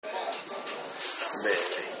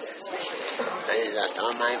It's just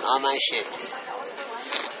all my shit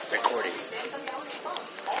recording.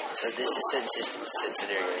 So this is Sen Systems, Sen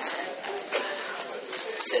Scenarios,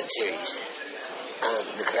 Sen Series.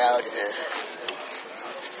 The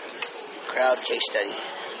crowd case study.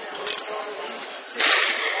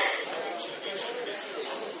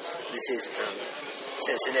 This is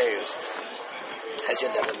Sen Scenarios. Has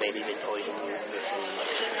your lover maybe been poisoning you?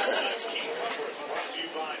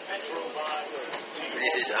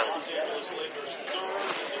 This is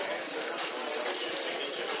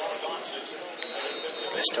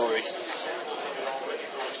the story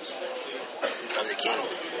of the king.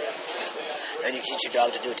 And you teach your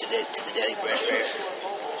dog to do it to the daily bread prayer.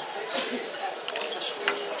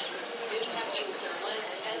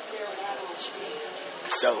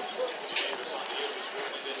 So,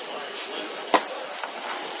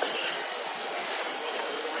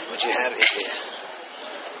 what you have is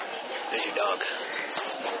your dog.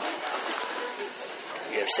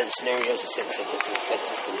 You have Sen Scenarios and Sen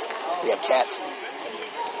Systems. We have cats.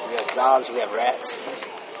 We have dogs. We have rats.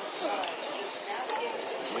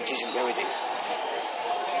 We teach them everything.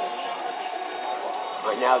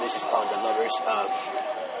 Right now, this is called the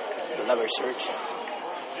lover's search.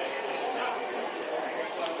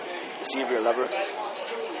 See if your lover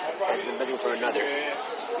has been looking for another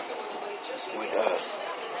with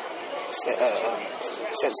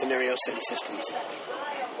Sen Scenarios, Sen Systems.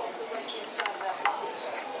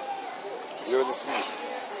 You're the key.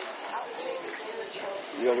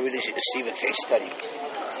 You're going to really receive a case study,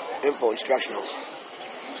 info, instructional.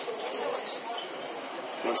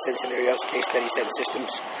 Sen Scenarios, case study, Sen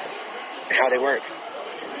Systems, and how they work.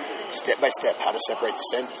 Step by step, how to separate the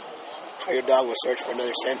scent, how your dog will search for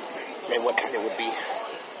another scent, and what kind it would be.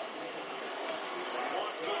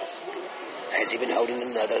 Has he been holding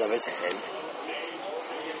another lover's hand?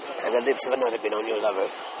 Have the lips of another been on your lover?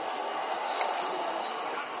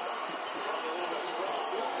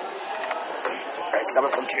 Alright,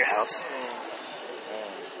 someone come to your house.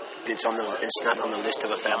 It's not on the list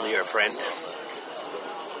of a family or a friend.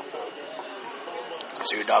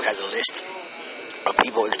 So your dog has a list of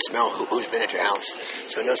people who can smell who's been at your house.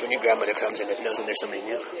 So it knows when your grandmother comes and it knows when there's somebody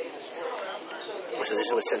new. So this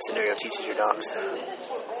is what Sen Scenario teaches your dogs.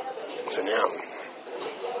 So now,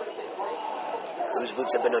 whose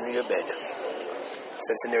boots have been under your bed?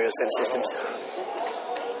 Sen Scenario, Sen Systems.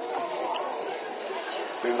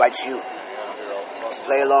 We invite you to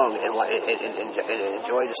play along and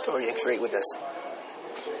enjoy the story and create with us.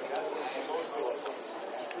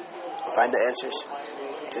 Find the answers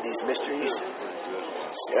to these mysteries,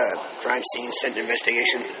 crime scene, scent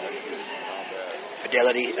investigation,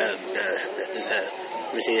 fidelity,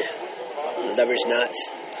 lover's knots,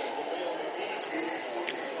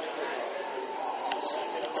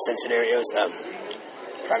 Sen Scenarios,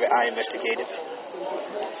 private eye investigative,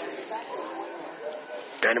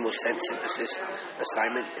 animal scent synthesis,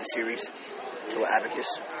 assignment and series to an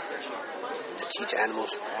abacus to teach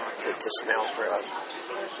animals to smell for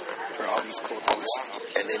all these cool things,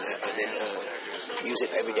 and then use it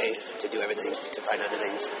every day to do everything, to find other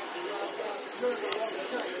things.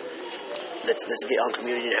 Let's get on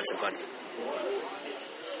community and have some fun.